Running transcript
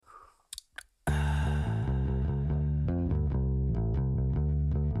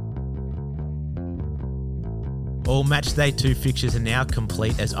All match day 2 fixtures are now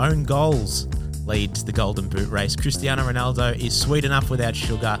complete as own goals leads the Golden Boot race. Cristiano Ronaldo is sweet enough without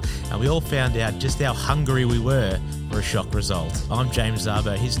sugar, and we all found out just how hungry we were for a shock result. I'm James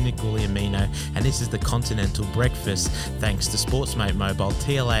Zabo, he's Nick Guglielmino, and this is the Continental Breakfast thanks to Sportsmate Mobile,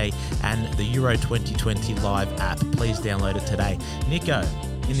 TLA, and the Euro 2020 Live app. Please download it today. Nico,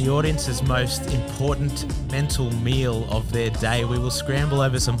 in the audience's most important mental meal of their day, we will scramble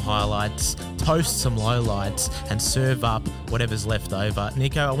over some highlights, toast some lowlights, and serve up whatever's left over.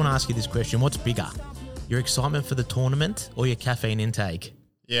 Nico, I want to ask you this question. What's bigger, your excitement for the tournament or your caffeine intake?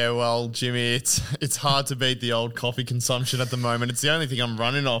 Yeah, well, Jimmy, it's hard to beat the old coffee consumption at the moment. It's the only thing I'm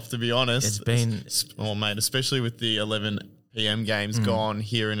running off, to be honest. It's been... Oh, mate, especially with the 11 PM games gone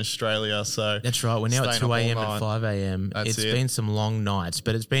here in Australia. So that's right. We're now at 2 a.m. and 5 a.m. It's been some long nights,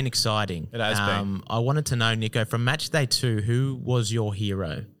 but it's been exciting. It has been. I wanted to know, Nico, from match day 2, who was your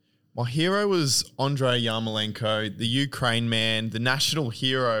hero? My hero was Andrei Yarmolenko, the Ukraine man, the national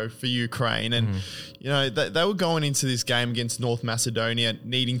hero for Ukraine. And, you know, they were going into this game against North Macedonia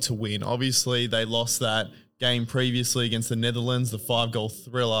needing to win. Obviously, they lost that game previously against the Netherlands, the 5-goal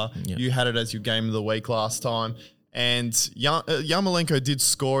thriller. Yep. You had it as your game of the week last time. And Yarmolenko did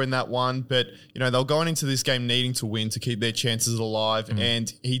score in that one, but, you know, they were going into this game needing to win to keep their chances alive.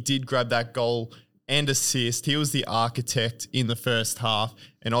 And he did grab that goal and assist. He was the architect in the first half.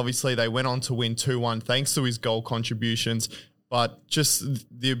 And obviously they went on to win 2-1 thanks to his goal contributions. But just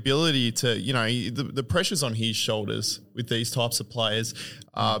the ability to, you know, the pressure's on his shoulders with these types of players,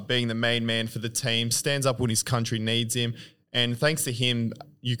 being the main man for the team, stands up when his country needs him. And thanks to him,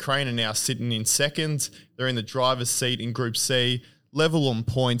 Ukraine are now sitting in second. They're in the driver's seat in Group C, level on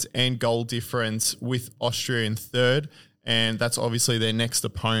points and goal difference with Austria in third. And that's obviously their next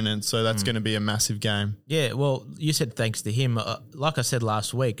opponent. So that's going to be a massive game. Yeah, well, you said thanks to him. Like I said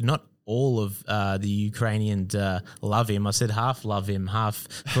last week, not all of the Ukrainians love him. I said half love him, half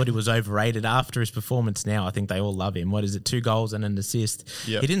thought he was overrated. After his performance now, I think they all love him. What is it, 2 goals and an assist?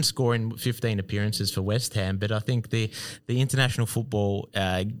 Yep. He didn't score in 15 appearances for West Ham, but I think the international football,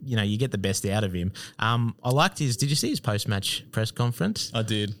 you know, you get the best out of him. I liked his, did you see his post-match press conference? I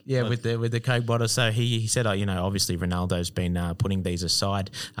did. Yeah, with the Coke bottle. So he said, you know, obviously Ronaldo's been putting these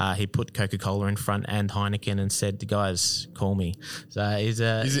aside. He put Coca-Cola in front and Heineken and said, guys, call me. So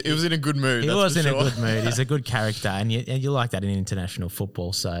it was in a good mood. He was in a good mood. He's a good character, and you like that in international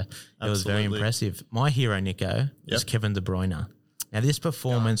football. So it was very impressive. My hero, Nico, was Kevin De Bruyne. Now, this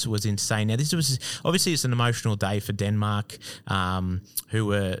performance was insane. Now, this was obviously it's an emotional day for Denmark, who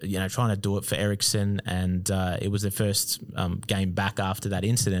were trying to do it for Eriksen, and it was their first game back after that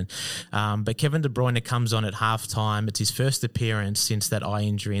incident. But Kevin De Bruyne comes on at halftime. It's his first appearance since that eye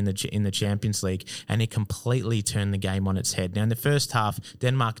injury in the Champions League, and he completely turned the game on its head. Now, in the first half,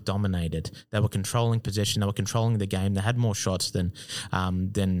 Denmark dominated. They were controlling possession. They were controlling the game. They had more shots than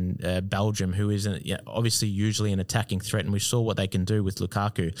Belgium, who is obviously usually an attacking threat, and we saw what they can do with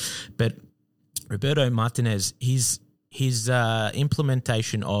Lukaku. But Roberto Martinez, his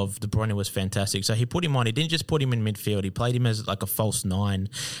implementation of De Bruyne was fantastic. So he put him on. He didn't just put him in midfield. He played him as like a false 9,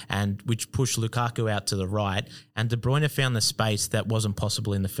 and which pushed Lukaku out to the right. And De Bruyne found the space that wasn't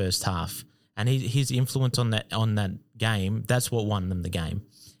possible in the first half. And his influence on that game, that's what won them the game.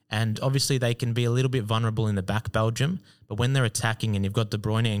 And obviously they can be a little bit vulnerable in the back, Belgium, but when they're attacking and you've got De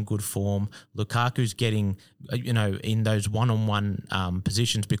Bruyne in good form, Lukaku's getting, in those one-on-one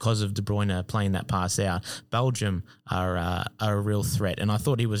positions because of De Bruyne playing that pass out, Belgium are a real threat. And I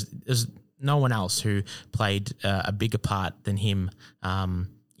thought there's no one else who played a bigger part than him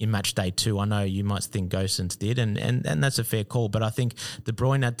in match day 2. I know you might think Gosens did, and that's a fair call, but I think De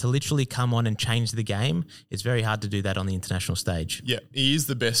Bruyne had to literally come on and change the game. It's very hard to do that on the international stage. Yeah, he is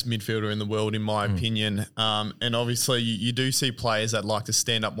the best midfielder in the world, in my opinion. And obviously you do see players that like to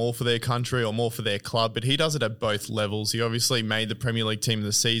stand up more for their country or more for their club, but he does it at both levels. He obviously made the Premier League team of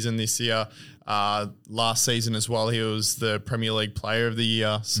the season this year. Last season as well, he was the Premier League player of the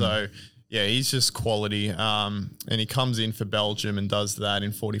year. So yeah, he's just quality, and he comes in for Belgium and does that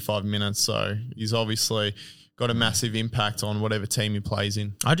in 45 minutes. So he's obviously got a massive impact on whatever team he plays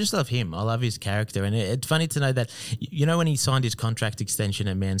in. I just love him. I love his character. And it's funny to know that, when he signed his contract extension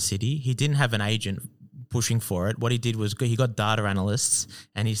at Man City, he didn't have an agent pushing for it. What he did was he got data analysts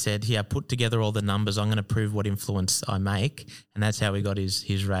and he said, here, put together all the numbers. I'm going to prove what influence I make. And that's how he got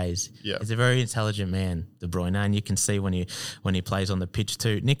his raise. Yeah. He's a very intelligent man, De Bruyne, and you can see when he plays on the pitch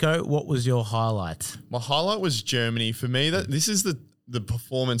too. Nico, what was your highlight? My highlight was Germany. For me, this is the the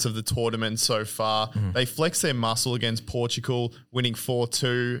performance of the tournament so far. They flexed their muscle against Portugal, winning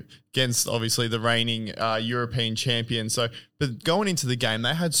 4-2 against obviously the reigning European champions. So, but going into the game,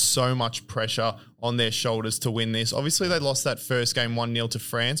 they had so much pressure on their shoulders to win this. Obviously, they lost that first game 1-0 to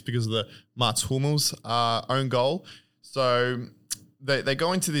France because of the Mats Hummels own goal. So they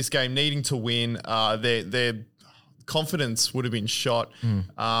go into this game needing to win. Their confidence would have been shot,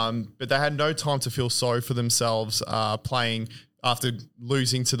 but they had no time to feel sorry for themselves playing after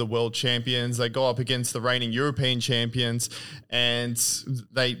losing to the world champions. They go up against the reigning European champions, and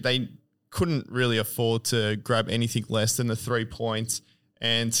they couldn't really afford to grab anything less than the 3 points.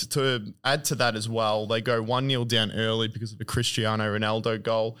 And to add to that as well, they go 1-0 down early because of the Cristiano Ronaldo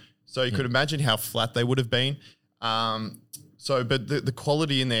goal. So you could imagine how flat they would have been. But the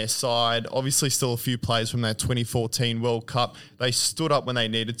quality in their side, obviously still a few players from that 2014 World Cup. They stood up when they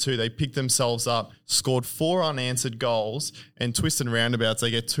needed to. They picked themselves up, scored 4 unanswered goals, and twist and roundabouts,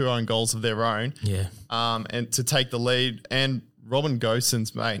 they get 2 own goals of their own. Yeah. And to take the lead. And Robin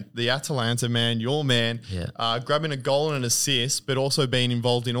Gosens, mate, the Atalanta man, your man, grabbing a goal and an assist, but also being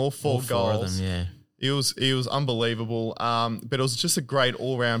involved in all 4 goals. Of them, yeah. It was unbelievable. But it was just a great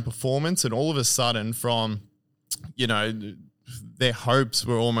all-round performance. And all of a sudden from, their hopes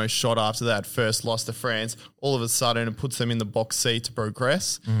were almost shot after that first loss to France. All of a sudden, it puts them in the box seat to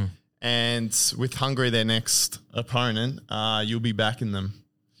progress. And with Hungary, their next opponent, you'll be backing them.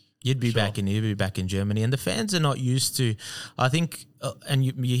 You'd be back in Germany, and the fans are not used to. I think, and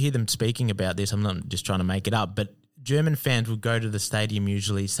you hear them speaking about this. I'm not just trying to make it up, but German fans would go to the stadium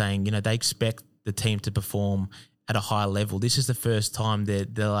usually saying, they expect the team to perform at a high level. This is the first time they're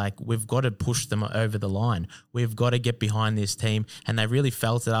like, we've got to push them over the line. We've got to get behind this team. And they really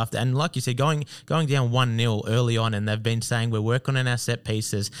felt it after. And like you said, going down 1-0 early on, and they've been saying we're working on our set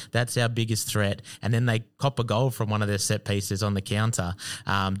pieces. That's our biggest threat. And then they cop a goal from one of their set pieces on the counter.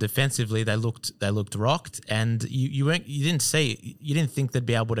 Defensively, they looked rocked, and you didn't think they'd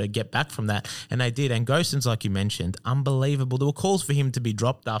be able to get back from that, and they did. And Gosens, like you mentioned, unbelievable. There were calls for him to be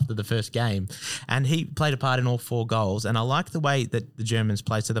dropped after the first game, and he played a part in all 4 goals. And I like the way that the Germans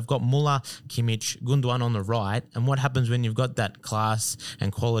play. So they've got Muller, Kimmich, Gundogan on the right. And what happens when you've got that class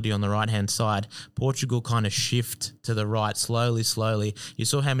and quality on the right-hand side? Portugal kind of shift to the right slowly. You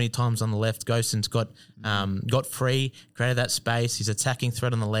saw how many times on the left Gosens got free, created that space. His attacking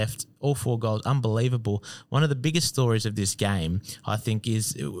threat on the left, all 4 goals, unbelievable. One of the biggest stories of this game, I think,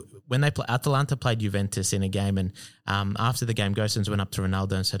 is when Atalanta played Juventus in a game, and after the game, Gosens went up to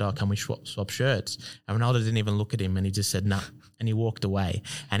Ronaldo and said, can we swap shirts? And Ronaldo didn't even look at him, and he just said, no. And he walked away.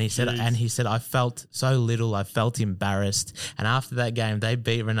 And he said, I felt so little. I felt embarrassed. And after that game, they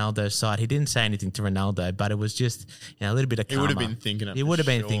beat Ronaldo's side. He didn't say anything to Ronaldo, but it was just a little bit of karma. He would have been thinking of it. He would have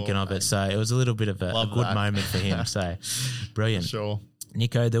been thinking of it. So it was a little bit of a good moment for him. So brilliant. Sure.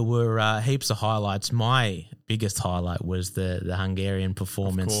 Nico, there were heaps of highlights. My biggest highlight was the Hungarian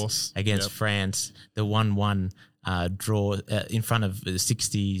performance against France, the 1-1 draw in front of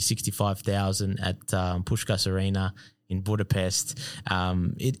 65,000 at Puskás Arena in Budapest.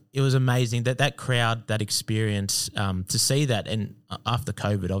 It was amazing that crowd, that experience, to see that. And after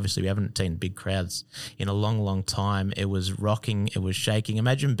COVID, obviously, we haven't seen big crowds in a long, long time. It was rocking. It was shaking.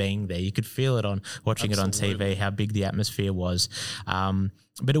 Imagine being there. You could feel it on watching Absolutely. it on TV, how big the atmosphere was.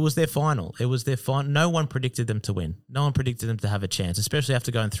 But it was their final. No one predicted them to win. No one predicted them to have a chance, especially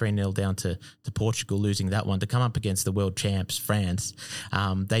after going 3-0 down to Portugal, losing that one, to come up against the world champs, France.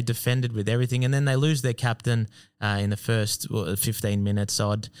 They defended with everything, and then they lose their captain in the first 15 minutes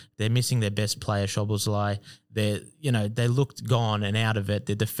odd. They're missing their best player, Szoboszlai. They looked gone and out of it.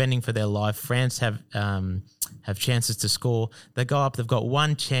 They're defending for their life. France have chances to score. They go up. They've got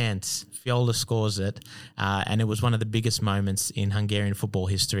one chance. Fiola scores it, and it was one of the biggest moments in Hungarian football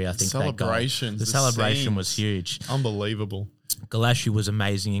history. I think the celebration was huge. Unbelievable. Galassi was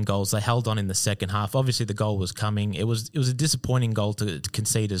amazing in goals. They held on in the second half. Obviously, the goal was coming. It was a disappointing goal to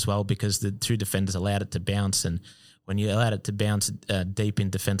concede as well, because the 2 defenders allowed it to bounce, and when you allowed it to bounce deep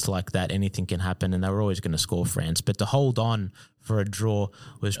in defence like that, anything can happen, and they were always going to score France. But to hold on for a draw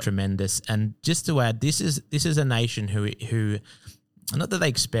was tremendous. And just to add, this is a nation who not that they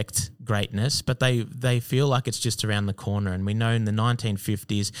expect greatness, but they feel like it's just around the corner. And we know in the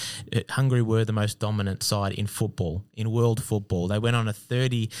 1950s, Hungary were the most dominant side in football, in world football. They went on a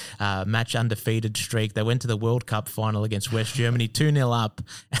 30-match undefeated streak. They went to the World Cup final against West Germany, 2-0 up,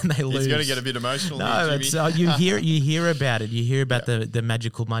 and they lose. He's going to get a bit emotional. No, Jimmy. you hear about it. You hear about the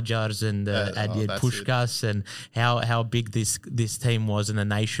magical Magyars and Adjad Puskás, and how big this team was and the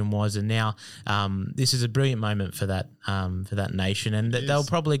nation was. And now this is a brilliant moment for that nation. and they'll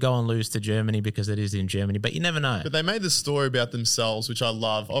probably go and lose to Germany because it is in Germany, but you never know. But they made the story about themselves, which I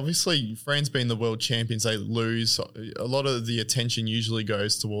love. Obviously, France being the world champions, they lose. A lot of the attention usually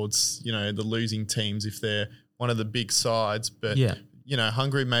goes towards, the losing teams if they're one of the big sides. But,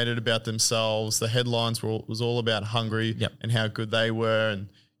 Hungary made it about themselves. The headlines was all about Hungary and how good they were and,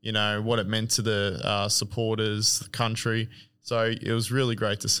 what it meant to the supporters, the country. So it was really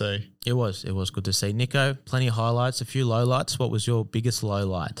great to see. It was good to see. Nico, plenty of highlights, a few lowlights. What was your biggest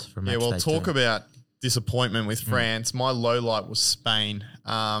lowlight from match day talk 2? About disappointment with France. My lowlight was Spain.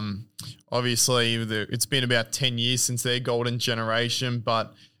 Obviously, it's been about 10 years since their golden generation,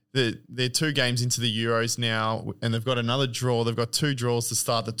 but they're 2 games into the Euros now, and they've got another draw. They've got 2 draws to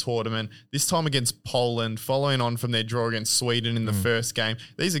start the tournament, this time against Poland, following on from their draw against Sweden in the first game.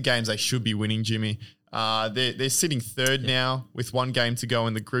 These are games they should be winning, Jimmy. They're sitting third now with 1 game to go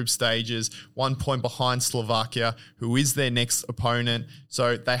in the group stages, 1 point behind Slovakia, who is their next opponent.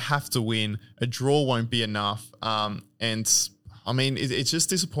 So they have to win. A draw won't be enough. It's just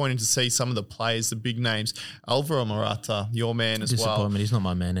disappointing to see some of the players, the big names. Alvaro Morata, your man as well. Disappointment. He's not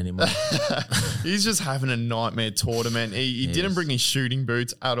my man anymore. He's just having a nightmare tournament. He didn't bring his shooting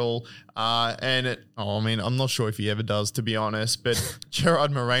boots at all. I'm not sure if he ever does, to be honest. But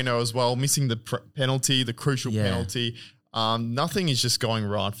Gerard Moreno as well, missing the penalty, the crucial penalty. Nothing is just going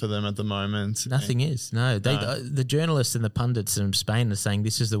right for them at the moment. Nothing is. No. The journalists and the pundits in Spain are saying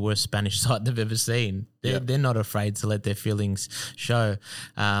this is the worst Spanish side they've ever seen. They're not afraid to let their feelings show.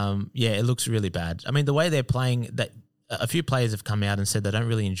 It looks really bad. I mean, the way they're playing, a few players have come out and said they don't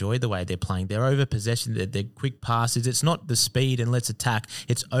really enjoy the way they're playing. They're over-possessing, they're quick passes. It's not the speed and let's attack.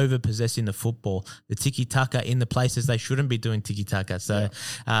 It's over-possessing the football. The tiki-taka in the places they shouldn't be doing tiki-taka. So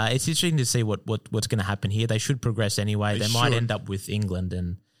it's interesting to see what's going to happen here. They should progress anyway. They might end up with England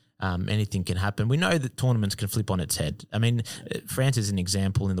and anything can happen. We know that tournaments can flip on its head. I mean, France is an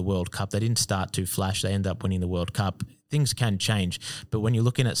example in the World Cup. They didn't start too flash. They end up winning the World Cup. Things can change. But when you're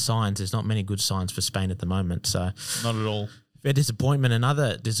looking at signs, there's not many good signs for Spain at the moment. So not at all. Fair disappointment.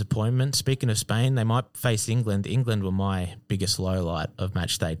 Another disappointment. Speaking of Spain, they might face England. England were my biggest lowlight of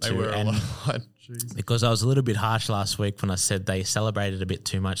match day 2. They were a lowlight. Because I was a little bit harsh last week when I said they celebrated a bit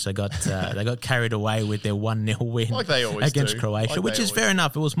too much. They got carried away with their 1-0 win like they always against Croatia, which is fair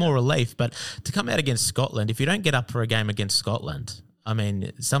enough. It was more relief. But to come out against Scotland, if you don't get up for a game against Scotland, I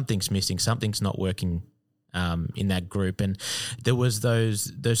mean, something's missing. Something's not working in that group. And there was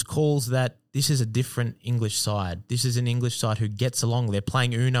those calls that this is a different English side. This is an English side who gets along. They're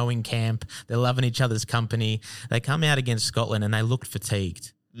playing Uno in camp. They're loving each other's company. They come out against Scotland and they looked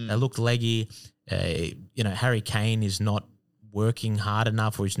fatigued. They looked leggy. Harry Kane is not working hard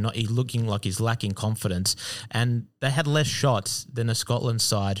enough, or he's looking like he's lacking confidence. And they had less shots than a Scotland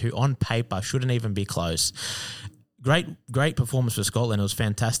side who on paper shouldn't even be close. Great performance for Scotland. It was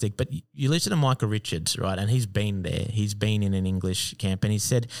fantastic. But you listen to Michael Richards, right, and he's been there. He's been in an English camp, and he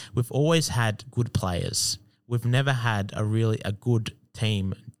said, we've always had good players. We've never had a good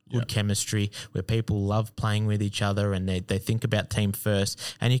team, good chemistry, where people love playing with each other and they think about team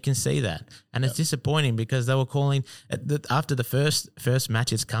first, and you can see that. And it's disappointing because they were calling, after the first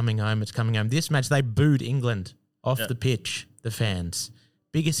match, it's coming home. This match, they booed England off the pitch, the fans.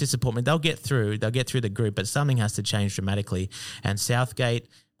 Biggest disappointment. They'll get through the group, but something has to change dramatically. And Southgate,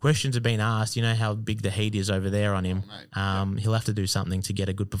 questions have been asked. You know how big the heat is over there on him. He'll have to do something to get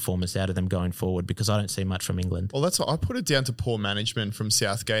a good performance out of them going forward, because I don't see much from England. Well, I put it down to poor management from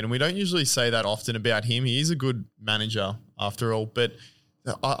Southgate, and we don't usually say that often about him. He is a good manager after all, but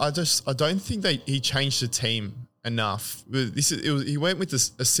I don't think he changed the team enough. He went with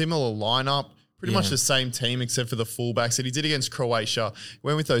a similar lineup. Pretty much the same team except for the fullbacks that he did against Croatia. He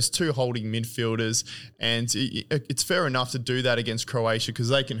went with those 2 holding midfielders, and it's fair enough to do that against Croatia because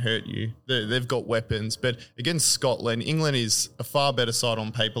they can hurt you. They've got weapons. But against Scotland, England is a far better side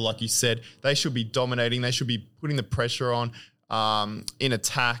on paper, like you said. They should be dominating. They should be putting the pressure on in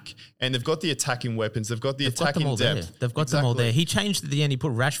attack, and they've got the attacking weapons. They've got the attacking depth. They've got them all there. He changed at the end. He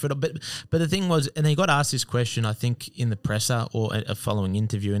put Rashford on. But the thing was, and he got asked this question, I think, in the presser or a following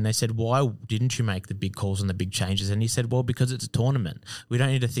interview, and they said, why didn't you make the big calls and the big changes? And he said, well, because it's a tournament. We don't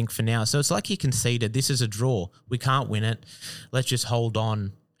need to think for now. So it's like he conceded, this is a draw. We can't win it. Let's just hold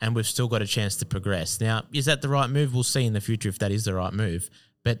on, and we've still got a chance to progress. Now, is that the right move? We'll see in the future if that is the right move.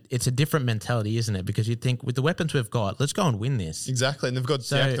 But it's a different mentality, isn't it? Because you'd think with the weapons we've got, let's go and win this. Exactly. And they've got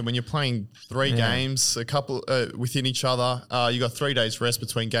depth. And when you're playing 3 games, a couple within each other, you got 3 days rest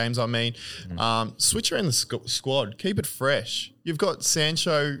between games, switch around the squad. Keep it fresh. You've got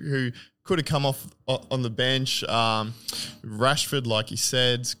Sancho, who could have come off on the bench. Rashford, like you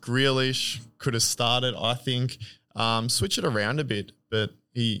said, Grealish could have started, I think. switch it around a bit, but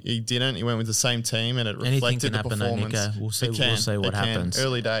he didn't. He went with the same team, and it Anything reflected can the happen, though, performance. Nico. We'll see what happens.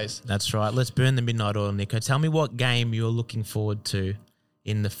 Early days. That's right. Let's burn the midnight oil, Nico. Tell me what game you're looking forward to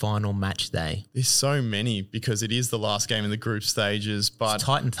in the final match day. There's so many because it is the last game in the group stages, but It's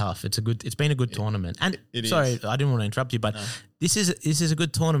tight and tough. It's been a good tournament. And sorry, I didn't want to interrupt you, but this is a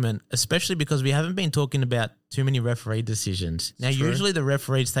good tournament, especially because we haven't been talking about too many referee decisions. Now, usually the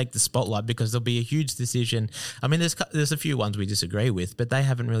referees take the spotlight because there'll be a huge decision. I mean, there's a few ones we disagree with, but they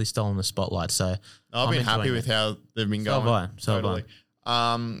haven't really stolen the spotlight. So I've been happy with how they've been going. So have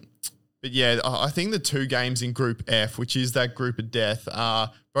I. But yeah, I think the two games in Group F, which is that group of death,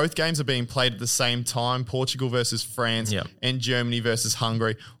 both games are being played at the same time, Portugal versus France and Germany versus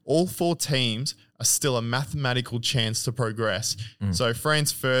Hungary. All four teams are still a mathematical chance to progress. So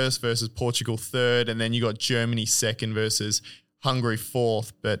France first versus Portugal third, and then you got Germany second versus Hungary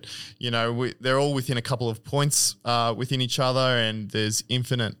fourth. But, they're all within a couple of points within each other, and there's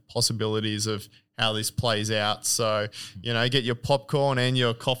infinite possibilities of how this plays out. So, get your popcorn and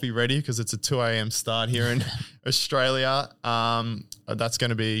your coffee ready because it's a 2 a.m. start here in Australia. That's going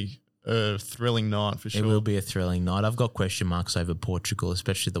to be a thrilling night for sure. It will be a thrilling night. I've got question marks over Portugal,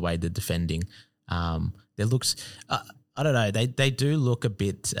 especially the way they're defending. There looks, I don't know, they do look a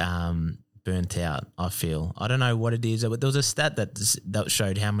bit burnt out, I feel. I don't know what it is. There was a stat that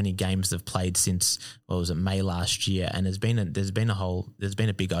showed how many games they've played since, May last year, and there's been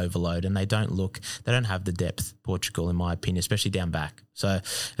a big overload, and they don't have the depth, Portugal, in my opinion, especially down back. So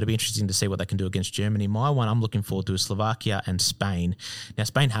it'll be interesting to see what they can do against Germany. My one I'm looking forward to is Slovakia and Spain. Now,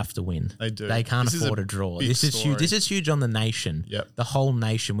 Spain have to win. They do. They can't afford a draw. This is huge. This is huge on the nation. Yep. The whole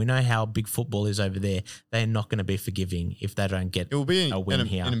nation. We know how big football is over there. They're not going to be forgiving if they don't get a win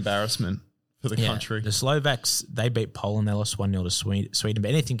here. An embarrassment for the country. The Slovaks, they beat Poland. They lost 1-0 to Sweden, but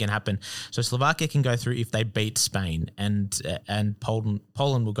anything can happen. So Slovakia can go through if they beat Spain, and Poland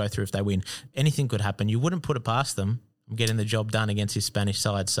will go through if they win. Anything could happen. You wouldn't put it past them getting the job done against his Spanish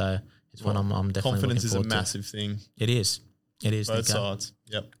side. So it's one I'm definitely confidence looking forward to. Confidence is a massive thing. It is. Both sides.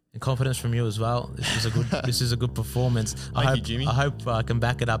 Yep. And confidence from you as well. This is a good performance. Thank you, Jimmy. I hope I can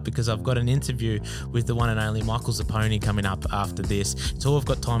back it up because I've got an interview with the one and only Michael Zapponi coming up after this. It's all I've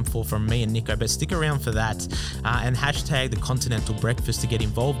got time for from me and Nico, but stick around for that. And hashtag the Continental Breakfast to get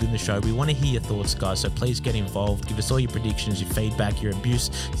involved in the show. We want to hear your thoughts, guys, so please get involved. Give us all your predictions, your feedback, your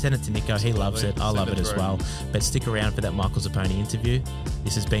abuse. Send it to Nico. He loves it. I love it as well. But stick around for that Michael Zapponi interview.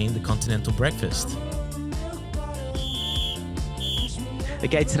 This has been the Continental Breakfast.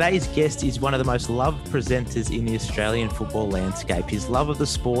 Okay, today's guest is one of the most loved presenters in the Australian football landscape. His love of the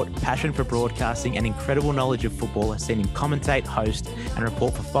sport, passion for broadcasting, and incredible knowledge of football has seen him commentate, host, and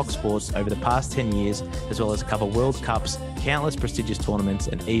report for Fox Sports over the past 10 years, as well as cover World Cups, countless prestigious tournaments,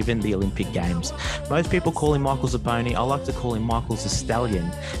 and even the Olympic Games. Most people call him Michael Zapponi. I like to call him Michael's the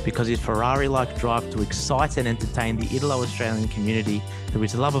Stallion because his Ferrari-like drive to excite and entertain the Italo-Australian community through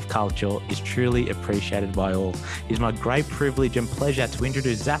his love of culture is truly appreciated by all. It is my great privilege and pleasure to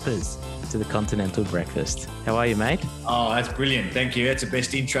introduce Zappers to the Continental Breakfast. How are you, mate? Oh, that's brilliant. Thank you. That's the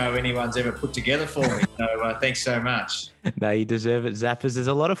best intro anyone's ever put together for me. So thanks so much. No, you deserve it, Zappers. There's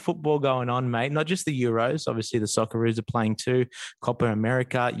a lot of football going on, mate. Not just the Euros. Obviously, the Socceroos are playing too. Copa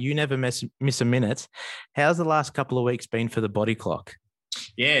America. You never miss a minute. How's the last couple of weeks been for the body clock?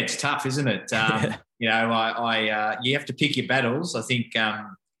 Yeah, it's tough, isn't it? You have to pick your battles. I think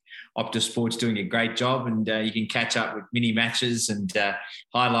Optus Sport's doing a great job, and you can catch up with mini matches and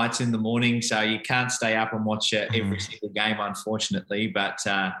highlights in the morning. So you can't stay up and watch every single game, unfortunately. But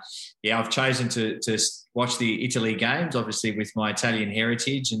I've chosen to watch the Italy games, obviously with my Italian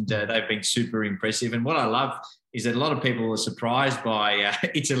heritage, and they've been super impressive. And what I love is that a lot of people are surprised by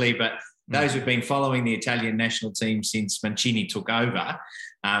Italy, but those who've been following the Italian national team since Mancini took over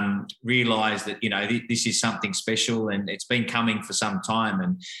realise that, this is something special and it's been coming for some time.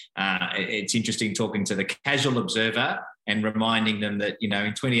 And it's interesting talking to the casual observer and reminding them that, in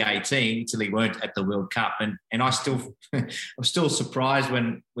 2018, Italy weren't at the World Cup. And I'm still surprised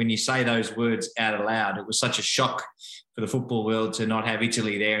when you say those words out aloud. It was such a shock for the football world to not have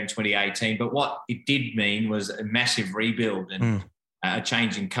Italy there in 2018. But what it did mean was a massive rebuild and a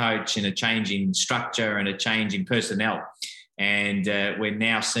change in coach and a change in structure and a change in personnel. And we're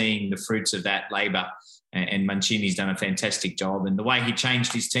now seeing the fruits of that labour. And Mancini's done a fantastic job. And the way he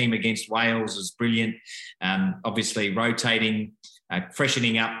changed his team against Wales was brilliant. Obviously rotating,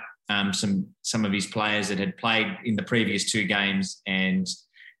 freshening up some of his players that had played in the previous two games. And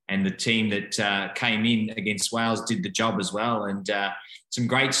the team that came in against Wales did the job as well. And some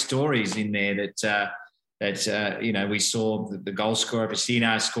great stories in there that that we saw the goal scorer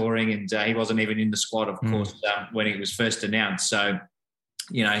Vecino scoring, and he wasn't even in the squad, of course, when it was first announced. So,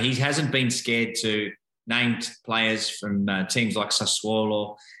 he hasn't been scared to name players from teams like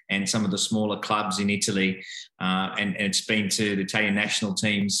Sassuolo and some of the smaller clubs in Italy, and it's been to the Italian national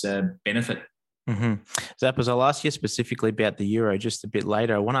team's benefit. Mm-hmm. Zappers, I'll ask you specifically about the Euro just a bit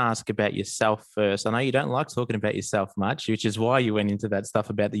later. I want to ask about yourself first. I know you don't like talking about yourself much, which is why you went into that stuff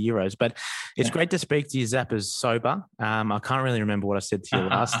about the Euros, but it's great to speak to you, Zappers, sober. I can't really remember what I said to you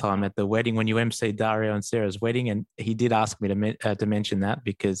last time at the wedding when you emceed Dario and Sarah's wedding, and he did ask me to mention that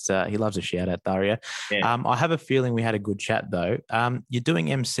because he loves a shout out, Dario. Yeah. I have a feeling we had a good chat though. You're doing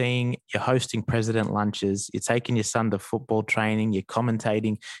emceeing, you're hosting president lunches, you're taking your son to football training, you're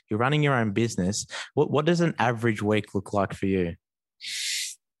commentating, you're running your own business. What does an average week look like for you?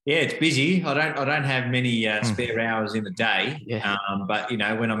 Yeah, it's busy. I don't have many spare hours in the day. Yeah. But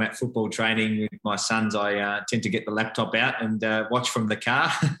when I'm at football training with my sons, I tend to get the laptop out and watch from the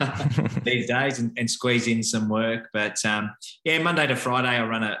car these days and squeeze in some work. But Monday to Friday, I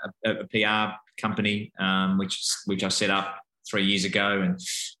run a PR company, which I set up 3 years ago, and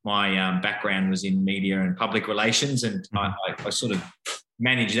my background was in media and public relations, and I sort of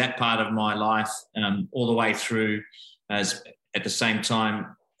manage that part of my life all the way through, as at the same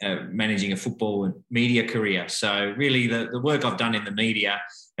time managing a football and media career. So really the work I've done in the media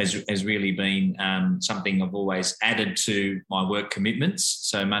has really been something I've always added to my work commitments.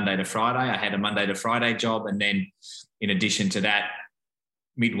 So Monday to Friday, I had a Monday to Friday job, and then in addition to that,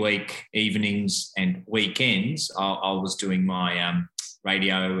 midweek, evenings and weekends, I was doing my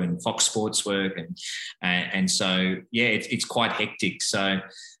radio and Fox Sports work, and so it's quite hectic. So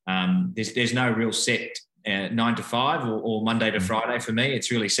there's no real set 9 to 5 or Monday to Friday for me.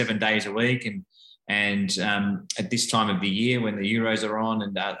 It's really 7 days a week, and at this time of the year when the Euros are on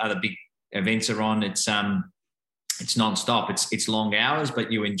and other big events are on, it's non-stop. It's long hours,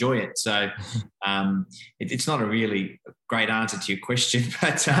 but you enjoy it. So it's not a really great answer to your question,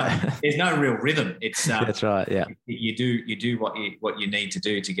 but there's no real rhythm. It's that's right. Yeah, you do what you need to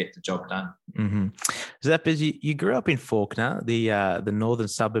do to get the job done. Mm-hmm. Zappers, you grew up in Fawkner, the northern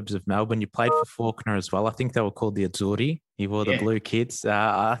suburbs of Melbourne. You played for Fawkner as well. I think they were called the Azzurri. You wore the blue kits.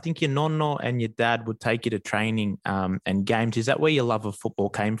 I think your nonno and your dad would take you to training and games. Is that where your love of football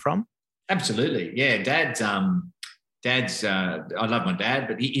came from? Absolutely. Yeah, Dad's I love my dad,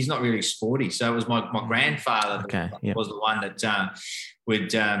 but he's not really sporty. So it was my grandfather was the one that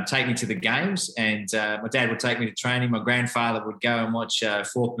would take me to the games, and my dad would take me to training. My grandfather would go and watch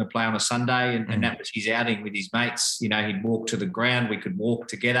Fawkner play on a Sunday, and that was his outing with his mates. He'd walk to the ground. We could walk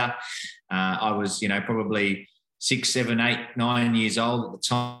together. I was, probably 6, 7, 8, 9 years old at the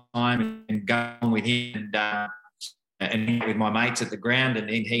time, and going with him and with my mates at the ground, and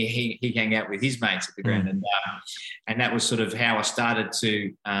then he hang out with his mates at the ground, and that was sort of how I started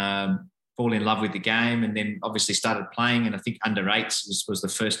to fall in love with the game, and then obviously started playing. And I think under 8s was the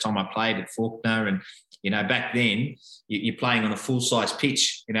first time I played at Fawkner, and back then you're playing on a full size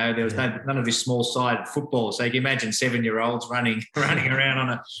pitch. There was none of this small side football. So you can imagine 7-year-olds running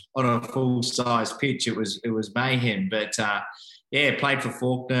around on a full size pitch. It was mayhem, but. Played for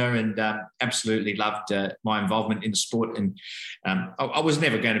Fawkner and absolutely loved my involvement in the sport. And I was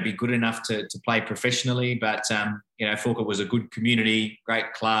never going to be good enough to play professionally, but, Fawkner was a good community,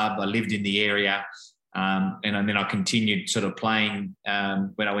 great club. I lived in the area. And then I continued sort of playing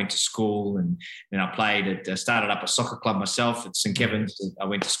when I went to school, and then I started up a soccer club myself at St Kevin's. I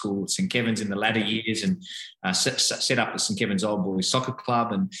went to school at St Kevin's in the latter years, and set up the St Kevin's Old Boys Soccer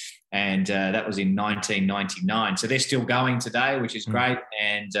Club, and that was in 1999. So they're still going today, which is great,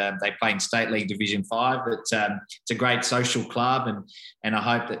 and they play in State League Division 5. But it's a great social club, and I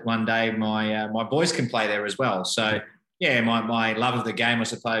hope that one day my boys can play there as well. So my love of the game, I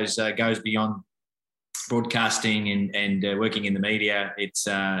suppose, goes beyond broadcasting and working in the media. It's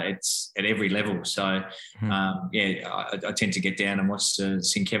at every level. So I tend to get down and watch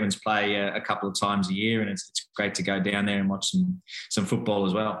St Kevin's play a couple of times a year, and it's great to go down there and watch some football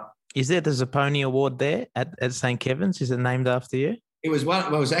as well. Is there the Zapponi Award there at St Kevin's? Is it named after you? It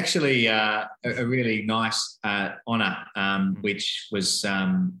was actually a really nice honour, which was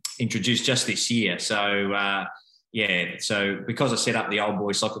introduced just this year. So so because I set up the Old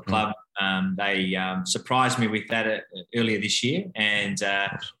Boys Soccer Club, they surprised me with that earlier this year, and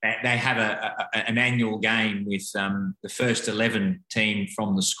they have an annual game with the first 11 team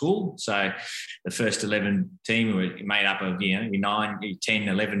from the school. So the first 11 team were made up of year 9, year 10,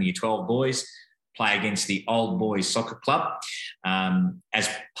 11, year 12 boys play against the Old Boys Soccer Club as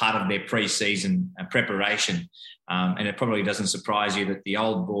part of their pre-season preparation. And it probably doesn't surprise you that the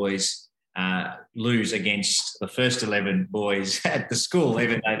Old Boys lose against the first 11 boys at the school,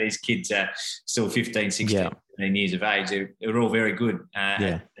 even though these kids are still 15, 16, 17 years of age. They're all very good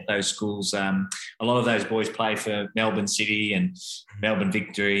at those schools. A lot of those boys play for Melbourne City and Melbourne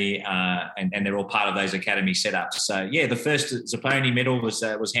Victory, and they're all part of those academy setups. So, the first Zapponi medal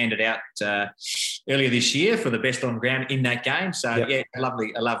was handed out earlier this year for the best on ground in that game. So, a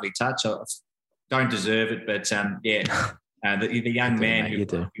lovely touch. I don't deserve it, but, the young man who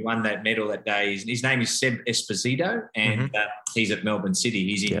won that medal that day, his name is Seb Esposito, and he's at Melbourne City.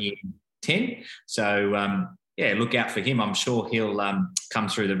 He's in year 10. So, look out for him. I'm sure he'll come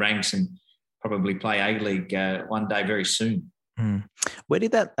through the ranks and probably play A-League one day very soon. Where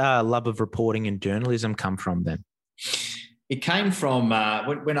did that love of reporting and journalism come from then? It came from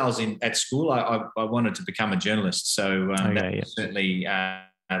when I was at school. I wanted to become a journalist. So that was certainly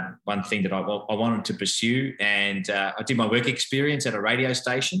one thing that I wanted to pursue. And I did my work experience at a radio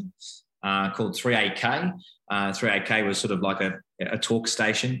station called 3AK. 3AK was sort of like a talk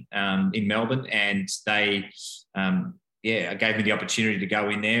station in Melbourne, and they gave me the opportunity to go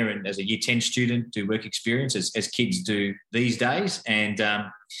in there and as a year 10 student do work experience as kids do these days. And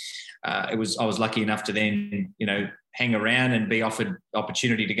I was lucky enough to then, hang around and be offered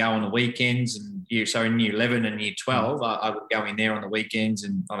opportunity to go on the weekends. And in year 11 and year 12, I would go in there on the weekends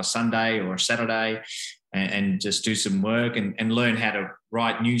and on a Sunday or a Saturday and just do some work and learn how to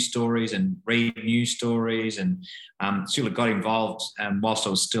write news stories and read news stories, and sort of got involved whilst I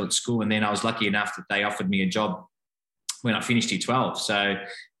was still at school. And then I was lucky enough that they offered me a job when I finished year 12. So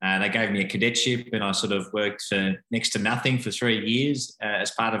they gave me a cadetship, and I sort of worked for next to nothing for 3 years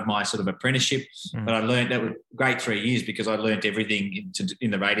as part of my sort of apprenticeship. But I learned that was great 3 years because I learned everything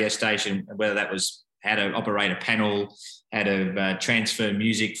in the radio station, whether that was how to operate a panel, how to transfer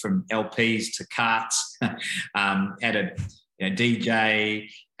music from LPs to carts, how to DJ,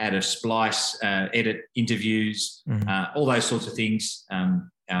 how to splice, edit interviews, all those sorts of things.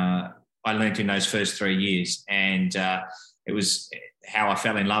 I learned in those first 3 years, and it was how I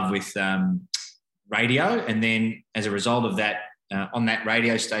fell in love with radio. And then as a result of that, on that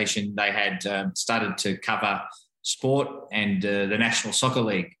radio station, they had started to cover sport and the National Soccer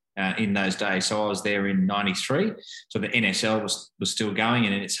League in those days. So I was there in 93. So the NSL was still going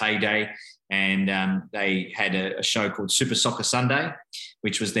and in its heyday. And they had a show called Super Soccer Sunday,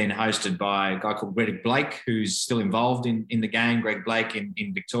 which was then hosted by a guy called Greg Blake, who's still involved in the game. Greg Blake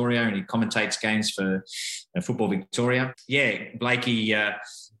in Victoria, and he commentates games for Football Victoria. Yeah, Blakey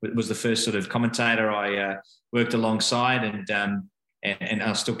was the first sort of commentator I worked alongside, and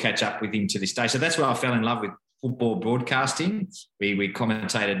I'll still catch up with him to this day. So that's where I fell in love with football broadcasting. We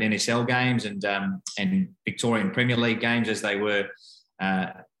commentated NSL games and Victorian Premier League games as they were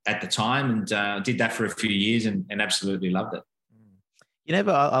at the time, and did that for a few years and absolutely loved it.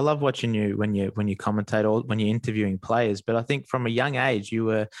 I love watching you when you commentate or when you're interviewing players, but I think from a young age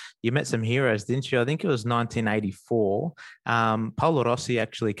you met some heroes, didn't you? I think it was 1984. Paolo Rossi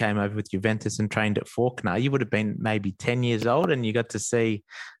actually came over with Juventus and trained at Faulkner. You would have been maybe 10 years old, and you got to see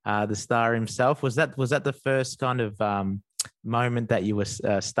the star himself. Was that the first kind of moment that you were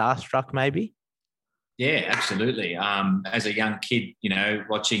starstruck maybe? Yeah, absolutely. As a young kid,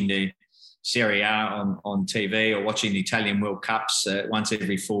 watching the Serie A on TV or watching the Italian World Cups once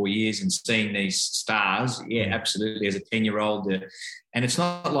every 4 years and seeing these stars, absolutely. As a 10-year-old, and it's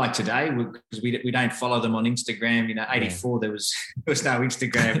not like today because we don't follow them on Instagram. 84 there was no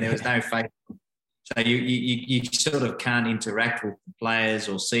Instagram, there was no Facebook, so you sort of can't interact with the players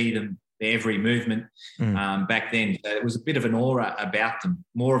or see them. Every movement back then. So it was a bit of an aura about them,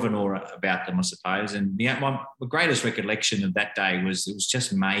 more of an aura about them, I suppose. And my greatest recollection of that day was it was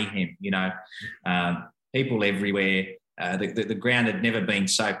just mayhem, people everywhere. The ground had never been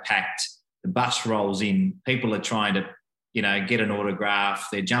so packed. The bus rolls in, people are trying to, get an autograph.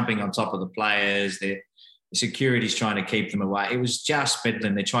 They're jumping on top of the players. The security's trying to keep them away. It was just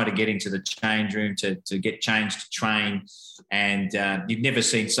bedlam. They tried to get into the change room to get changed to train. And you've never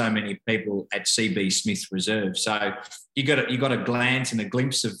seen so many people at CB Smith Reserve. So you got a glance and a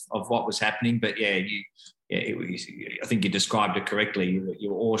glimpse of what was happening. But I think you described it correctly.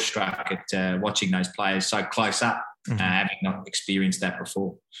 You were awestruck at watching those players so close up, having not experienced that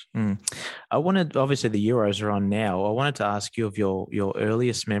before. Obviously the Euros are on now. I wanted to ask you of your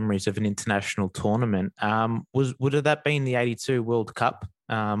earliest memories of an international tournament. Would have that been the 82 World Cup?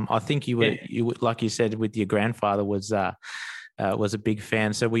 I think you were, like you said, with your grandfather was a big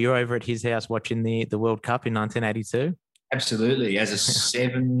fan. So were you over at his house watching the World Cup in 1982? Absolutely. As a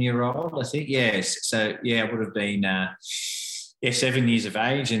 7-year-old, I think. Yes. So, I would have been, 7 years of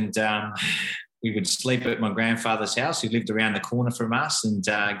age. And we would sleep at my grandfather's house, who lived around the corner from us, and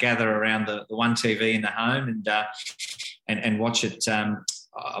gather around the one TV in the home and watch it.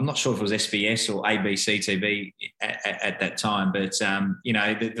 I'm not sure if it was SBS or ABC TV at that time, but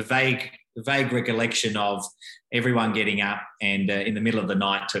the vague recollection of everyone getting up and in the middle of the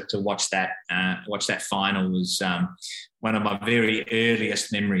night to watch that final was one of my very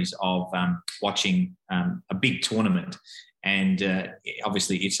earliest memories of watching a big tournament. And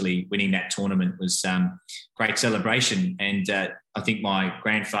obviously Italy winning that tournament was great celebration. And I think my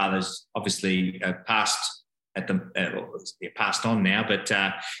grandfather's obviously passed on now, but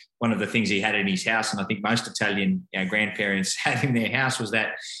one of the things he had in his house, and I think most Italian grandparents had in their house, was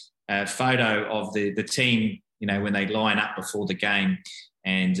that photo of the team, when they line up before the game.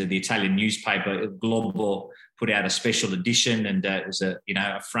 And the Italian newspaper Globo put out a special edition, and it was a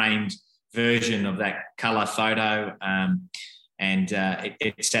framed version of that colour photo, and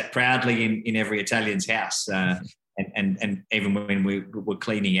it sat proudly in every Italian's house. And even when we were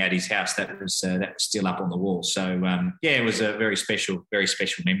cleaning out his house, that was still up on the wall. So it was a very special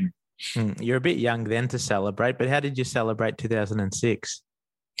memory. You're a bit young then to celebrate, but how did you celebrate 2006?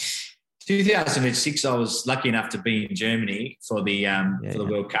 2006, I was lucky enough to be in Germany for the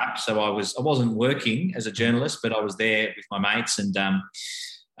World Cup. So I wasn't working as a journalist, but I was there with my mates, and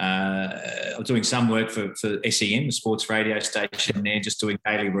I was doing some work for SEN, the sports radio station there, just doing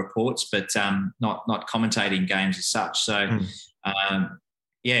daily reports, but not commentating games as such. So,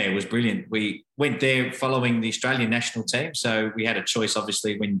 it was brilliant. We went there following the Australian national team. So we had a choice,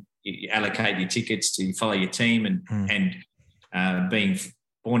 obviously, when you allocate your tickets to follow your team. And being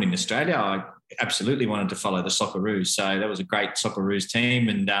born in Australia, I absolutely wanted to follow the Socceroos. So that was a great Socceroos team.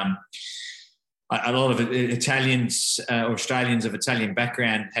 And a lot of Italians or Australians of Italian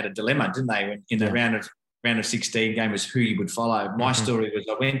background had a dilemma, didn't they? When in the round of 16 game was who you would follow. My story was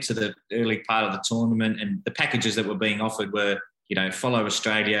I went to the early part of the tournament, and the packages that were being offered were, follow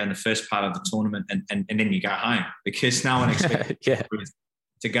Australia in the first part of the tournament, and then you go home, because no one expected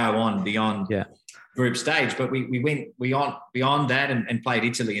to go on beyond group stage. But we went beyond that and played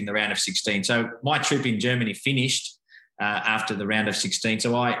Italy in the round of 16. So my trip in Germany finished after the round of 16.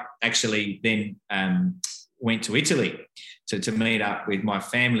 So I actually then went to Italy to meet up with my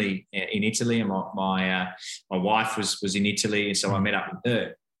family in Italy, and my wife was in Italy, so I met up with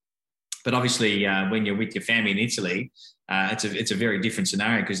her. But obviously, when you're with your family in Italy, it's a very different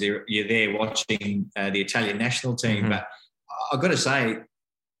scenario, because you're there watching the Italian national team. But I've got to say,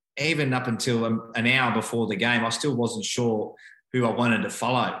 even up until an hour before the game, I still wasn't sure who I wanted to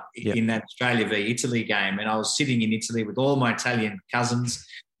follow in that Australia v Italy game. And I was sitting in Italy with all my Italian cousins,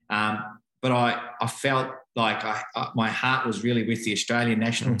 but I felt like my heart was really with the Australian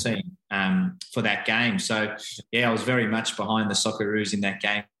national team for that game. So, I was very much behind the Socceroos in that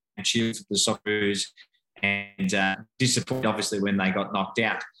game, and cheered for the Socceroos, and disappointed, obviously, when they got knocked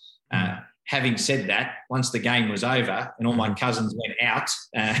out. Having said that, once the game was over and all my cousins went out,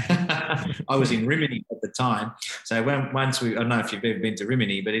 I was in Rimini at the time. So I don't know if you've ever been to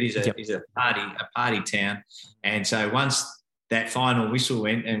Rimini, but it is a party town. And so once that final whistle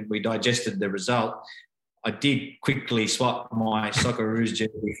went and we digested the result, I did quickly swap my Socceroos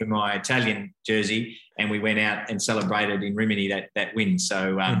jersey for my Italian jersey, and we went out and celebrated in Rimini that win.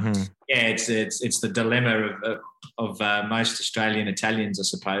 So it's the dilemma of most Australian Italians, I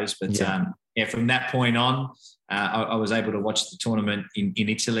suppose. But from that point on, I was able to watch the tournament in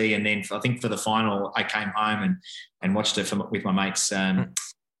Italy, and then I think for the final, I came home and watched it with my mates.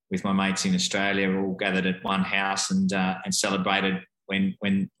 With my mates in Australia, all gathered at one house and celebrated when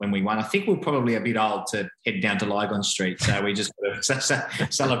we won. I think we're probably a bit old to head down to Lygon Street, so we just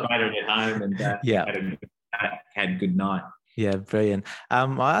celebrated at home and had a good night. Yeah, brilliant. I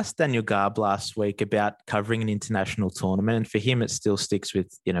asked Daniel Garb last week about covering an international tournament, and for him, it still sticks with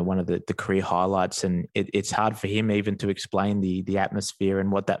one of the career highlights, and it's hard for him even to explain the atmosphere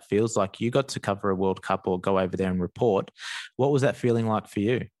and what that feels like. You got to cover a World Cup or go over there and report. What was that feeling like for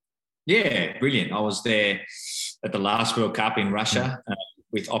you? Yeah, brilliant. I was there at the last World Cup in Russia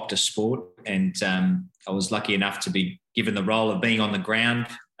with Optus Sport, and I was lucky enough to be given the role of being on the ground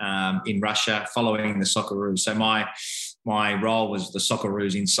in Russia following the Socceroos. So my role was the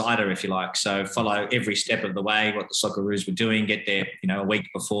Socceroos insider, if you like. So follow every step of the way what the Socceroos were doing, get there a week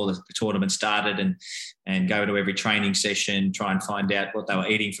before the tournament started, and go to every training session, try and find out what they were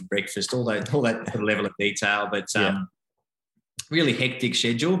eating for breakfast, all that level of detail. But really hectic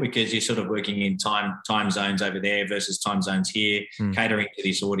schedule, because you're sort of working in time zones over there versus time zones here, catering to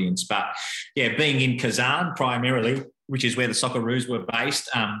this audience. But being in Kazan primarily, which is where the Socceroos were based,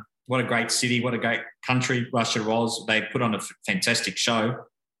 what a great city, what a great country Russia was. They put on a fantastic show.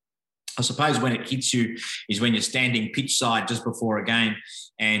 I suppose when it hits you is when you're standing pitch side just before a game,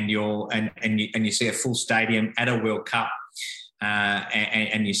 and you see a full stadium at a World Cup,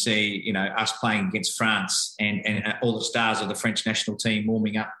 and you see, you know, us playing against France and all the stars of the French national team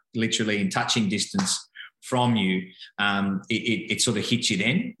warming up literally in touching distance from you. It sort of hits you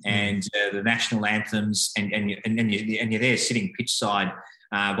then, and the national anthems, and you're there sitting pitch side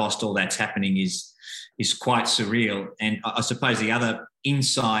whilst all that's happening is quite surreal. And I suppose the other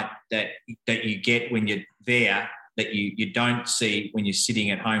insight that you get when you're there that you don't see when you're sitting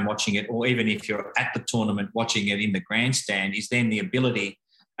at home watching it, or even if you're at the tournament watching it in the grandstand, is then the ability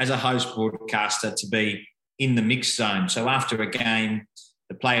as a host broadcaster to be in the mix zone. So after a game,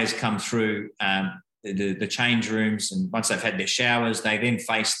 the players come through the change rooms, and once they've had their showers, they then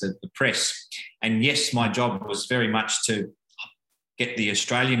face the press. And yes, my job was very much to get the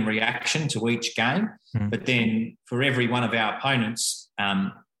Australian reaction to each game, but then for every one of our opponents,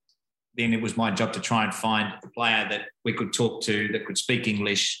 then it was my job to try and find a player that we could talk to, that could speak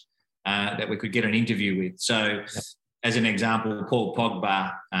English, that we could get an interview with. So as an example, Paul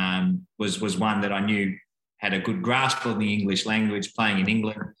Pogba was one that I knew had a good grasp of the English language, playing in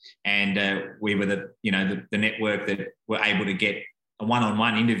England, and we were the network that were able to get a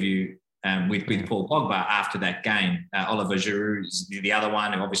one-on-one interview with Paul Pogba after that game. Oliver Giroud is the other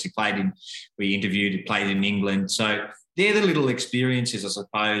one who obviously played in England. So they're the little experiences, I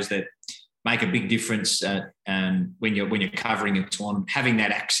suppose, that make a big difference when you're covering a tournament. Having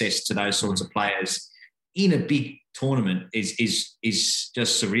that access to those sorts of players in a big tournament is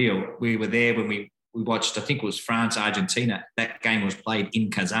just surreal. We were there when we watched, I think it was France, Argentina. That game was played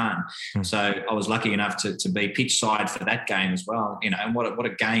in Kazan. So I was lucky enough to be pitch side for that game as well. You know, and what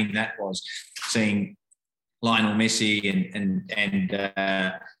a game that was, seeing Lionel Messi and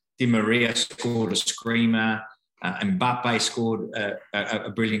Di Maria scored a screamer. Mbappe scored a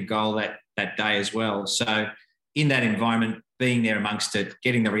brilliant goal that day as well. So in that environment, being there amongst it,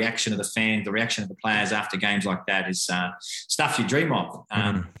 getting the reaction of the fans, the reaction of the players after games like that is stuff you dream of.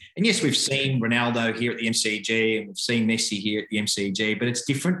 And yes, we've seen Ronaldo here at the MCG, and we've seen Messi here at the MCG, but it's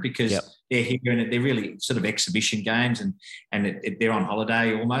different because they're here and they're really sort of exhibition games, and they're on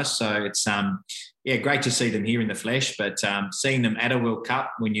holiday almost. So it's great to see them here in the flesh, but seeing them at a World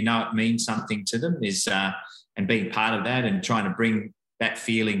Cup when you know it means something to them is and being part of that and trying to bring that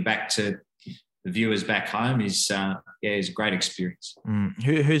feeling back to the viewers back home is a great experience.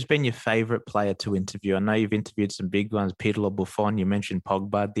 Who's been your favourite player to interview? I know you've interviewed some big ones, Pirlo, Buffon. You mentioned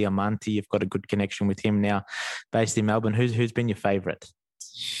Pogba, Diamanti. You've got a good connection with him now, based in Melbourne. Who's been your favourite?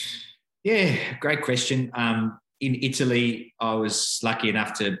 Yeah, great question. In Italy, I was lucky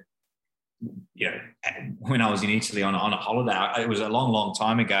enough to, when I was in Italy on a holiday, it was a long, long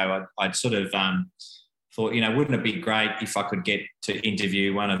time ago. I'd sort of thought, wouldn't it be great if I could get to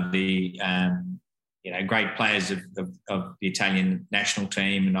interview one of the, great players of the Italian national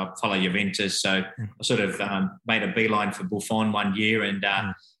team, and I follow Juventus. So I sort of made a beeline for Buffon one year and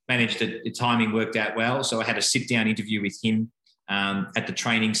managed the timing worked out well. So I had a sit-down interview with him at the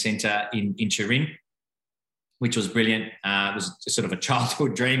training centre in Turin, which was brilliant. It was sort of a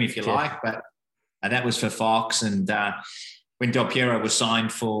childhood dream, if you like, but that was for Fox. And when Del Piero was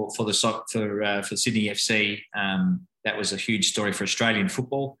signed for Sydney FC, that was a huge story for Australian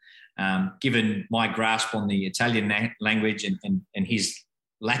football. Given my grasp on the Italian language and his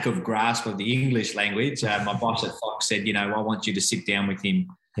lack of grasp of the English language, my boss at Fox said, I want you to sit down with him.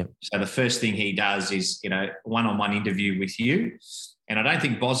 Yep. So the first thing he does is, one-on-one interview with you. And I don't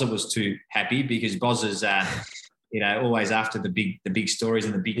think Bozza was too happy, because Bozza's, always after the big stories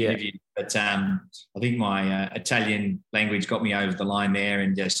and the big interviews. But I think my Italian language got me over the line there,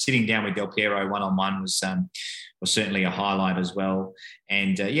 and sitting down with Del Piero one-on-one was certainly a highlight as well.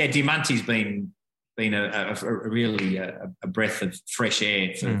 And Diamanti's been a really a breath of fresh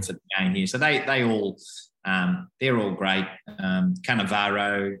air for the game here. So they all they're all great.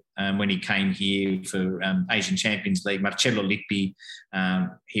 Cannavaro, when he came here for Asian Champions League, Marcello Lippi,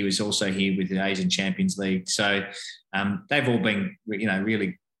 he was also here with the Asian Champions League. So they've all been,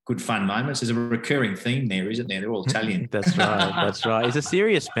 really good fun moments. There's a recurring theme there, isn't there? They're all Italian. That's right. He's a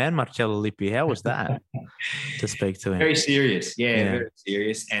serious man, Marcello Lippi. How was that to speak to him? Very serious. Very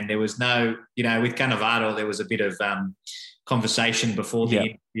serious. And there was no, with Cannavaro, there was a bit of conversation before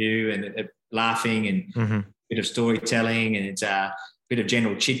the interview, and laughing and a bit of storytelling, and it's a bit of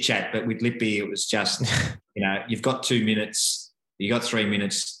general chit chat. But with Lippi, it was just, you've got 2 minutes, you got 3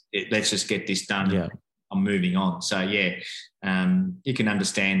 minutes. Let's just get this done. Yeah. I'm moving on. So you can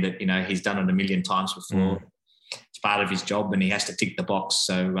understand that, he's done it a million times before. It's part of his job, and he has to tick the box.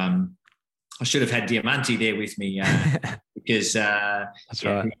 So I should have had Diamanti there with me because That's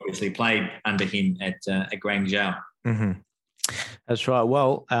right. we obviously played under him at Guangzhou. Mm-hmm. That's right.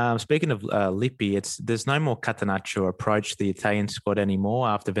 Well, speaking of Lippi, there's no more Catenaccio approach to the Italian squad anymore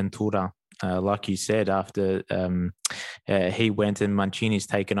after Ventura. Like you said, after he went and Mancini's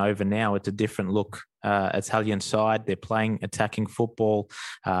taken over now, it's a different look. Italian side, they're playing attacking football.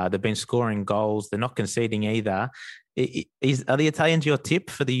 They've been scoring goals. They're not conceding either. Are the Italians your tip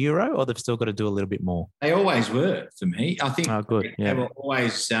for the Euro, or they've still got to do a little bit more? They always were for me. I think good. They were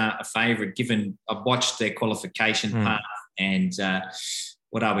always a favourite, given I've watched their qualification path and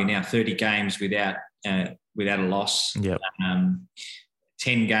what are we now, 30 games without a loss. Yep.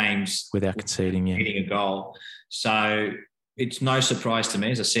 10 games without conceding a goal. So it's no surprise to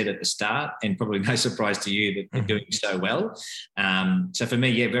me, as I said at the start, and probably no surprise to you that they're doing so well. So for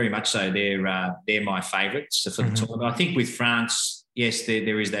me, very much so. They're my favourites for the tournament. I think with France, yes,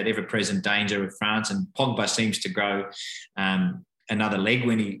 there is that ever-present danger of France, and Pogba seems to grow another leg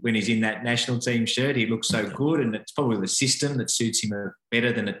when he's in that national team shirt. He looks so good, and it's probably the system that suits him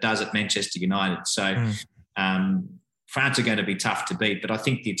better than it does at Manchester United. So France are going to be tough to beat, but I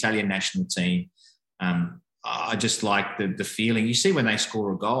think the Italian national team, I just like the feeling. You see when they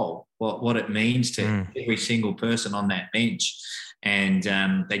score a goal, what it means to every single person on that bench.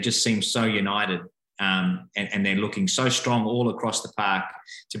 And they just seem so united and they're looking so strong all across the park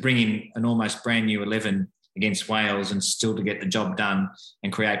to bring in an almost brand new 11 against Wales and still to get the job done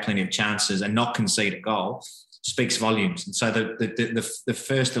and create plenty of chances and not concede a goal speaks volumes. And so the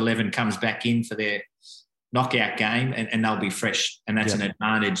first 11 comes back in for their knockout game and they'll be fresh. And that's an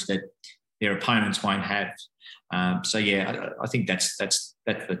advantage that their opponents won't have. I think that's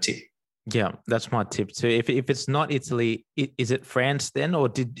the tip. Yeah, that's my tip too. If it's not Italy, is it France then, or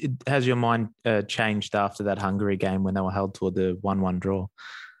has your mind changed after that Hungary game when they were held to the 1-1 draw?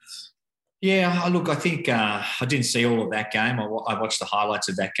 Yeah, look, I think I didn't see all of that game. I watched the highlights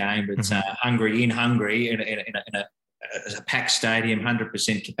of that game, but Hungary in a packed stadium,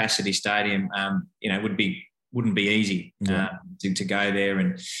 100% capacity stadium, wouldn't be easy to go there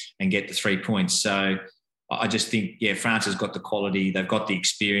and get the 3 points. So I just think, France has got the quality. They've got the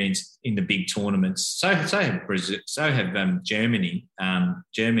experience in the big tournaments. So have Brazil, so have Germany.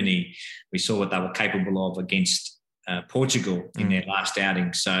 Germany, we saw what they were capable of against Portugal in their last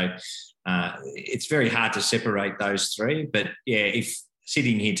outing. So it's very hard to separate those three. But, if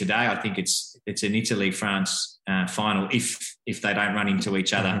sitting here today, I think it's an Italy-France final if they don't run into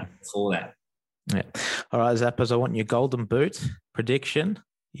each other before that. Yeah. All right, Zappers, I want your golden boot prediction,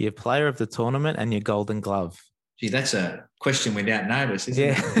 your player of the tournament, and your golden glove. Gee, that's a question without notice, isn't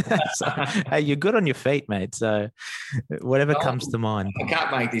it? Hey, you're good on your feet, mate. So whatever comes to mind. I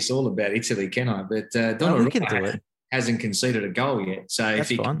can't make this all about Italy, can I? But Donnarumma hasn't conceded a goal yet. So that's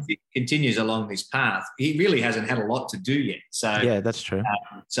if he continues along this path, he really hasn't had a lot to do yet. So that's true.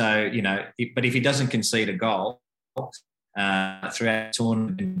 But if he doesn't concede a goal throughout the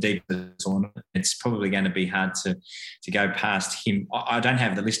tournament, deep the tournament, it's probably going to be hard to go past him. I don't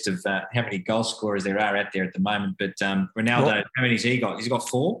have the list of how many goal scorers there are out there at the moment, but Ronaldo, how many has he got? He's got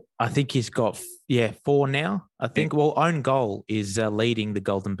 4? I think he's got 4 now. I think. Well, own goal is leading the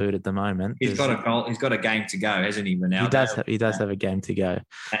Golden Boot at the moment. He's got a goal. He's got a game to go, hasn't he, Ronaldo? He does have a game to go,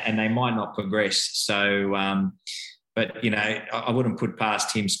 and they might not progress. So. But, I wouldn't put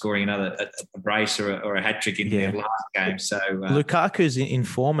past him scoring another a brace or a hat-trick in their last game. So Lukaku's in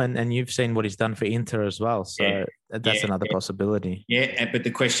form, and you've seen what he's done for Inter as well. So that's another possibility. Yeah, but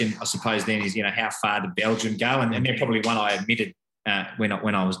the question, I suppose, then is, how far did Belgium go? And they're probably one I admitted when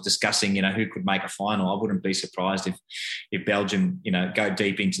I was discussing, who could make a final. I wouldn't be surprised if Belgium, go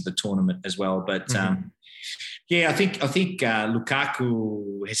deep into the tournament as well. But I think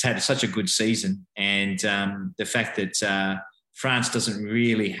Lukaku has had such a good season, and the fact that France doesn't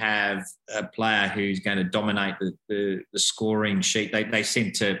really have a player who's going to dominate the scoring sheet. They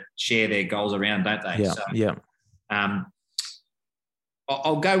seem to share their goals around, don't they?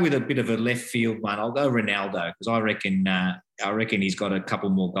 I'll go with a bit of a left field one. I'll go Ronaldo because I reckon he's got a couple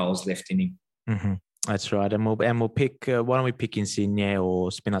more goals left in him. Mm-hmm. That's right, and we'll pick. Why don't we pick Insigne or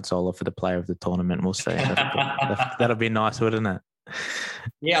Spinazzola for the player of the tournament? We'll see. That'll be nice, wouldn't it?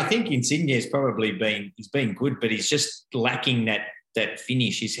 Yeah, I think Insigne has probably been good, but he's just lacking that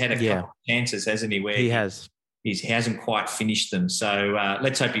finish. He's had a couple of chances, hasn't he? Where he hasn't quite finished them. So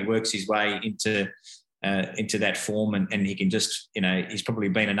let's hope he works his way into that form, and he can just, he's probably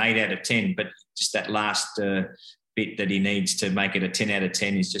been an 8 out of 10, but just that last bit that he needs to make it a 10 out of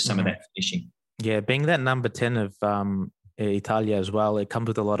 10 is just some of that finishing. Yeah, being that number 10 of Italia as well, it comes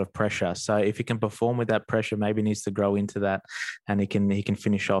with a lot of pressure. So if he can perform with that pressure, maybe he needs to grow into that, and he can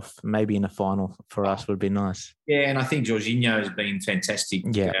finish off maybe in a final for us would be nice. Yeah, and I think Jorginho has been fantastic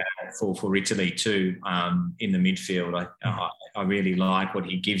for Italy too in the midfield. I really like what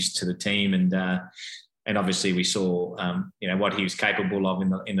he gives to the team, and obviously we saw what he was capable of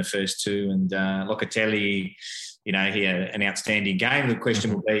in the first two, and Locatelli. He had an outstanding game. The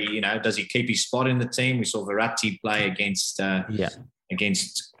question will be, does he keep his spot in the team? We saw Verratti play against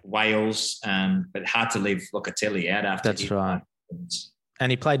Wales, but hard to leave Locatelli out after. That's right.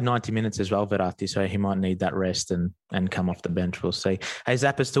 And he played 90 minutes as well, Verratti, so he might need that rest and come off the bench. We'll see. Hey,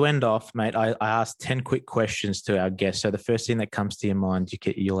 Zappers, to end off, mate, I asked 10 quick questions to our guests. So the first thing that comes to your mind,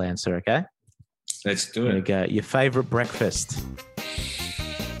 you'll answer, okay? Let's do it. There you go. Your favourite breakfast?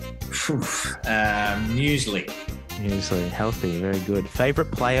 Muesli. Muesli, healthy, very good.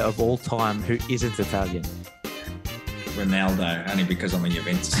 Favourite player of all time who isn't Italian? Ronaldo, only because I'm a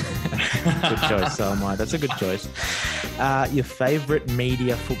Juventus. Good choice, so am I. That's a good choice. Your favourite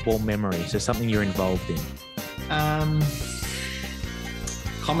media football memory, so something you're involved in?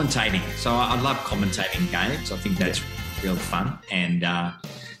 Commentating. So I love commentating games. I think that's real fun. And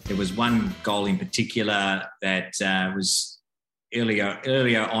there was one goal in particular that was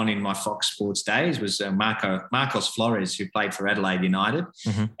earlier on in my Fox Sports days was Marcos Flores, who played for Adelaide United,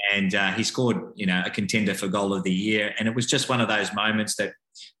 and he scored, a contender for goal of the year. And it was just one of those moments that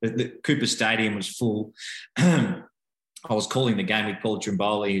the Cooper Stadium was full. I was calling the game with Paul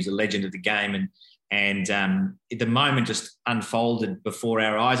Trimboli, who's a legend of the game, and the moment just unfolded before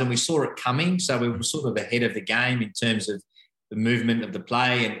our eyes, and we saw it coming. So we were sort of ahead of the game in terms of the movement of the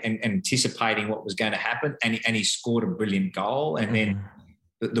play and anticipating what was going to happen. And he scored a brilliant goal. And then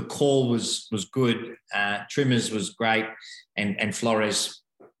the call was good. Trimmers was great. And Flores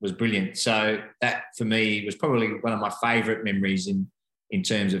was brilliant. So that, for me, was probably one of my favourite memories in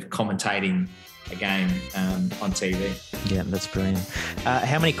terms of commentating a game on TV. Yeah, that's brilliant.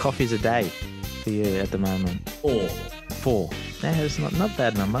 How many coffees a day for you at the moment? 4. That's not a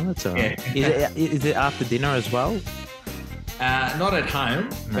bad number. That's all right. Yeah. Is it after dinner as well? Not at home,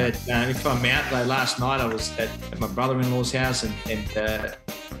 but if I'm out, like last night I was at my brother-in-law's house and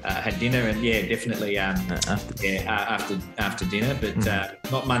had dinner, and definitely after dinner, but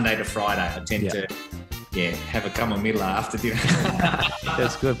not Monday to Friday. I tend to have a camomilla after dinner.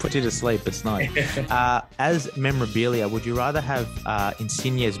 That's good. Put you to sleep. It's nice. As memorabilia, would you rather have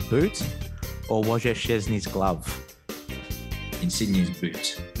Insigne's boot or Wojciech Szczesny's glove? Insigne's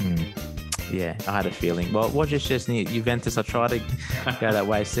boot. Yeah, I had a feeling. Well, Wojciech Szczesny, Juventus, I try to go that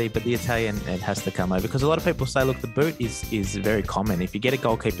way, but the Italian, it has to come over. Because a lot of people say, look, the boot is very common. If you get a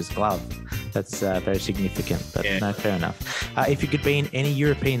goalkeeper's glove, that's very significant. But no, fair enough. If you could be in any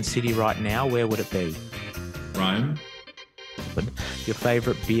European city right now, where would it be? Rome. Your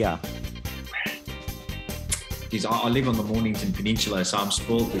favourite beer? I live on the Mornington Peninsula, so I'm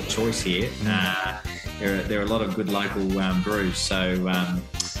spoiled with choice here. There are a lot of good local brews, so...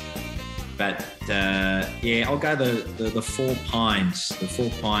 But I'll go the Four Pines. The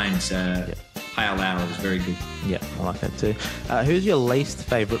Four Pines Pale Ale is very good. Yeah, I like that too. Who's your least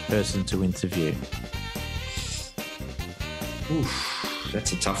favourite person to interview? Oof,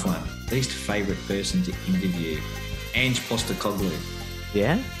 that's a tough one. Least favourite person to interview? Ange Postecoglou.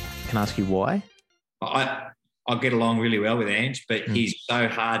 Yeah? Can I ask you why? I get along really well with Ange, but he's so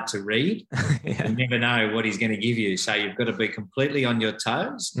hard to read. You never know what he's going to give you. So you've got to be completely on your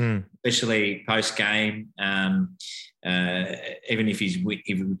toes, especially post-game. Even if he's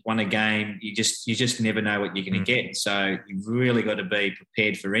won a game, you just never know what you're going to get. So you've really got to be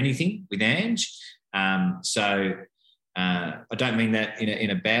prepared for anything with Ange. I don't mean that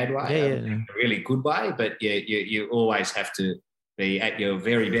in a bad way, in a really good way, but you always have to be at your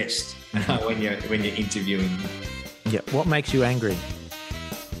very best when you're interviewing. Yeah. What makes you angry?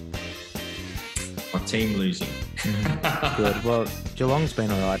 My team losing. Good. Well, Geelong's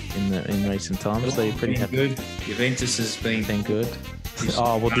been all right in recent times, so you're pretty happy. Good. Juventus has been good. This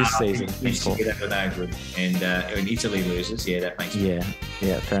season. And when Italy loses, that makes me.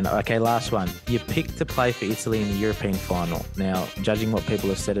 Yeah, fair enough. Okay, last one. You picked to play for Italy in the European final. Now, judging what people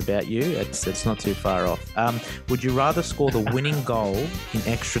have said about you, it's not too far off. Would you rather score the winning goal in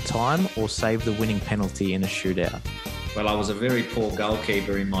extra time or save the winning penalty in a shootout? Well, I was a very poor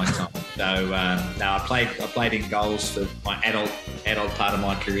goalkeeper in my time. So I played in goals for my adult part of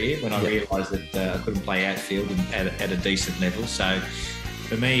my career when I realised that I couldn't play outfield at a decent level. So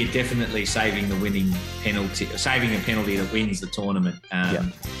for me, definitely saving a penalty that wins the tournament,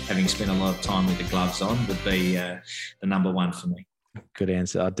 having spent a lot of time with the gloves on, would be the number one for me. Good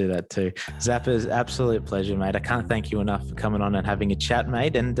answer. I'll do that too. Zappa's absolute pleasure, mate. I can't thank you enough for coming on and having a chat,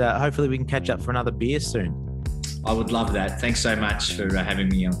 mate. And hopefully we can catch up for another beer soon. I would love that. Thanks so much for having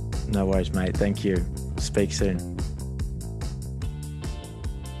me on. No worries, mate. Thank you. Speak soon.